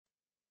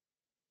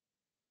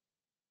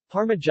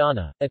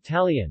Parmigiana,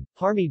 Italian,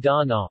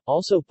 Parmigiana,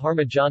 also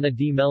Parmigiana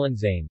di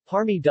Melanzane,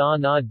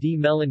 Parmigiana di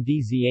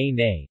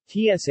Melanzane,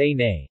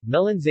 Tsa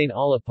Melanzane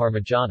alla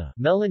Parmigiana,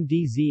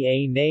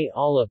 Melanzane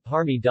alla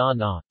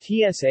Parmigiana,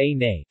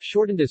 Tsa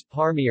shortened as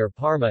Parmi or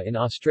Parma in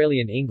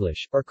Australian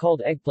English, or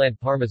called eggplant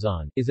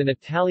parmesan, is an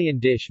Italian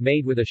dish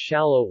made with a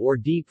shallow or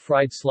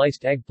deep-fried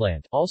sliced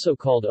eggplant, also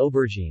called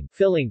aubergine,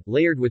 filling,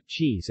 layered with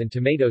cheese and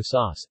tomato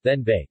sauce,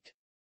 then baked.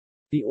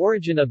 The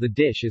origin of the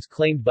dish is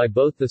claimed by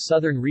both the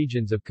southern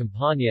regions of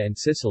Campania and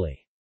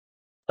Sicily.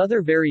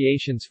 Other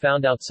variations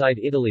found outside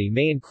Italy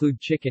may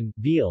include chicken,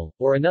 veal,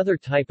 or another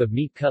type of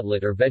meat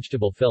cutlet or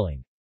vegetable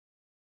filling.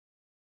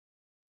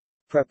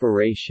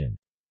 Preparation.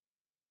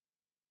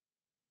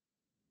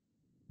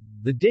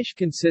 The dish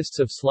consists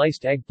of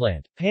sliced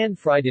eggplant,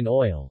 pan-fried in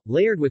oil,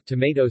 layered with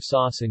tomato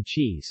sauce and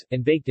cheese,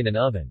 and baked in an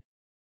oven.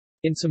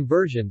 In some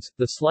versions,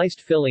 the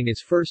sliced filling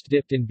is first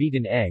dipped in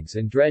beaten eggs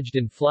and dredged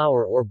in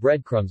flour or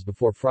breadcrumbs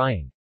before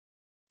frying.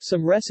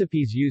 Some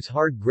recipes use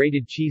hard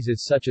grated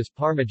cheeses such as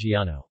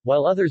Parmigiano,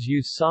 while others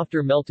use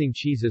softer melting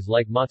cheeses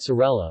like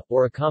mozzarella,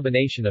 or a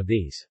combination of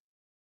these.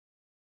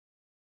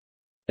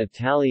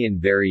 Italian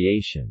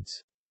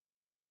variations.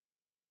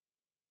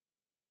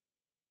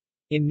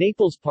 In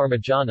Naples,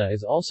 Parmigiana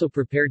is also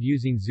prepared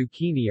using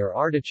zucchini or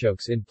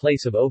artichokes in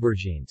place of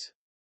aubergines.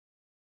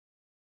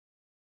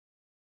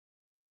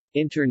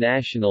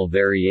 International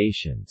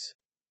variations.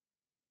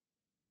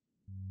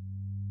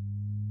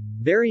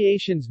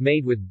 Variations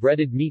made with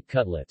breaded meat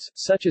cutlets,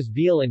 such as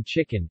veal and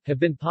chicken, have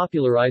been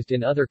popularized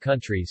in other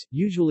countries,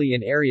 usually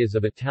in areas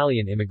of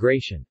Italian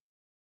immigration.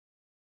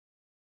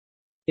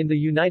 In the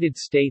United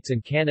States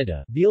and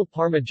Canada, veal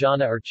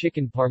parmigiana or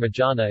chicken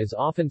parmigiana is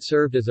often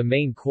served as a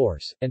main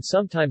course, and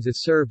sometimes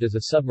is served as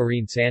a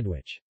submarine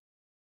sandwich.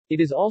 It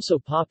is also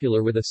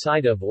popular with a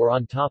side of or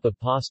on top of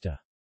pasta.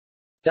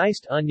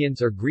 Diced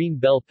onions or green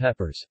bell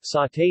peppers,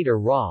 sautéed or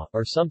raw,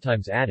 are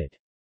sometimes added.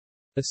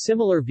 A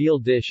similar veal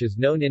dish is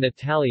known in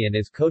Italian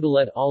as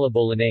cotolette alla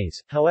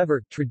bolognese,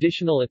 however,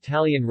 traditional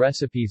Italian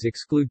recipes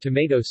exclude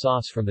tomato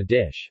sauce from the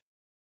dish.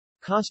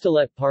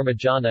 Costolette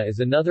parmigiana is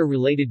another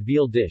related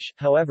veal dish,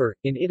 however,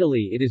 in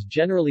Italy it is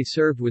generally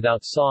served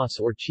without sauce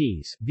or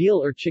cheese.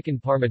 Veal or chicken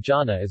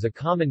parmigiana is a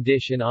common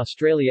dish in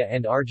Australia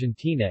and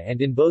Argentina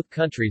and in both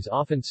countries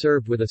often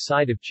served with a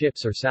side of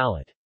chips or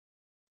salad.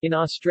 In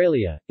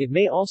Australia, it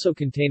may also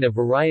contain a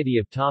variety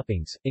of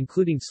toppings,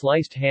 including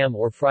sliced ham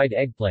or fried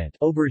eggplant,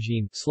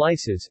 aubergine,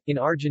 slices. In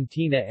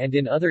Argentina and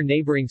in other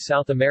neighboring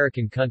South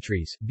American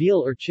countries,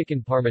 veal or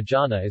chicken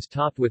parmigiana is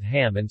topped with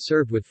ham and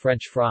served with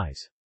French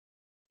fries.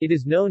 It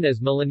is known as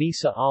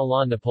Milanesa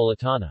alla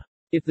Napolitana.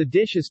 If the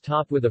dish is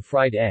topped with a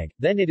fried egg,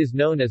 then it is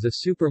known as a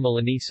super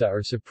Milanesa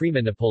or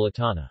Suprema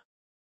Napolitana.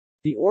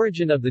 The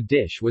origin of the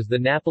dish was the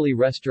Napoli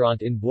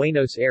restaurant in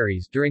Buenos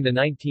Aires during the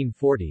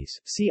 1940s.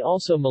 See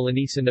also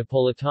Milanesa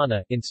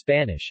Napolitana, in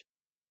Spanish.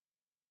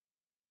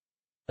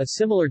 A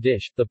similar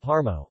dish, the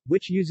Parmo,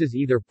 which uses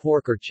either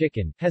pork or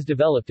chicken, has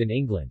developed in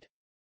England.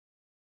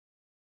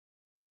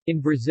 In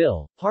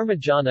Brazil,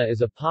 Parmigiana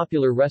is a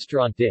popular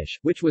restaurant dish,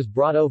 which was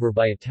brought over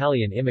by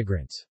Italian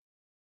immigrants.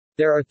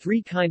 There are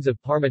three kinds of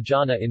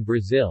parmigiana in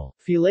Brazil: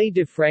 filet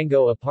de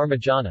frango à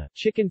parmigiana,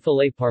 chicken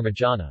filet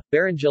parmigiana,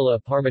 berinjela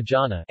à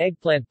parmigiana,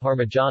 eggplant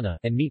parmigiana,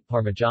 and meat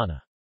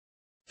parmigiana.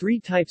 Three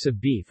types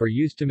of beef are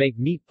used to make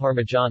meat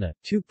parmigiana,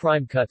 two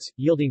prime cuts,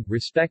 yielding,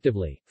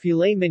 respectively,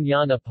 filet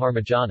mignon à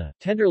parmigiana,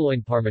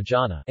 tenderloin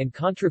parmigiana, and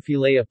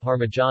contrafilet à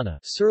parmigiana,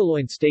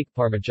 sirloin steak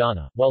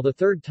parmigiana, while the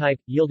third type,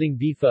 yielding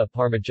bifa à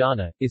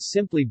parmigiana, is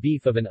simply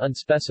beef of an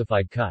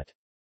unspecified cut.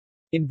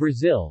 In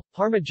Brazil,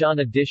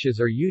 parmigiana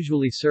dishes are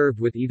usually served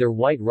with either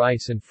white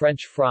rice and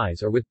French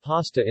fries or with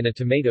pasta in a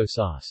tomato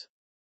sauce.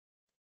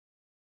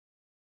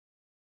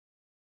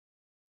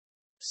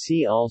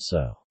 See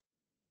also: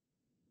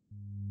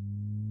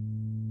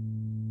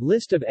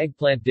 List of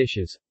eggplant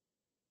dishes,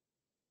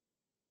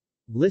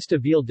 List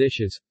of veal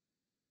dishes,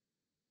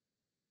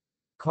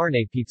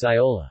 Carne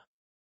pizzaiola.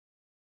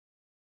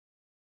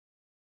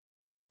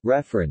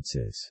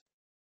 References.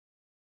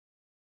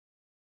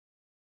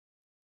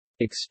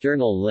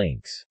 External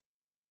links.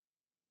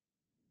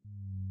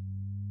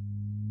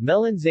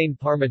 Melanzane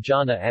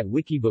parmigiana at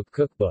Wikibook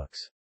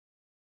Cookbooks.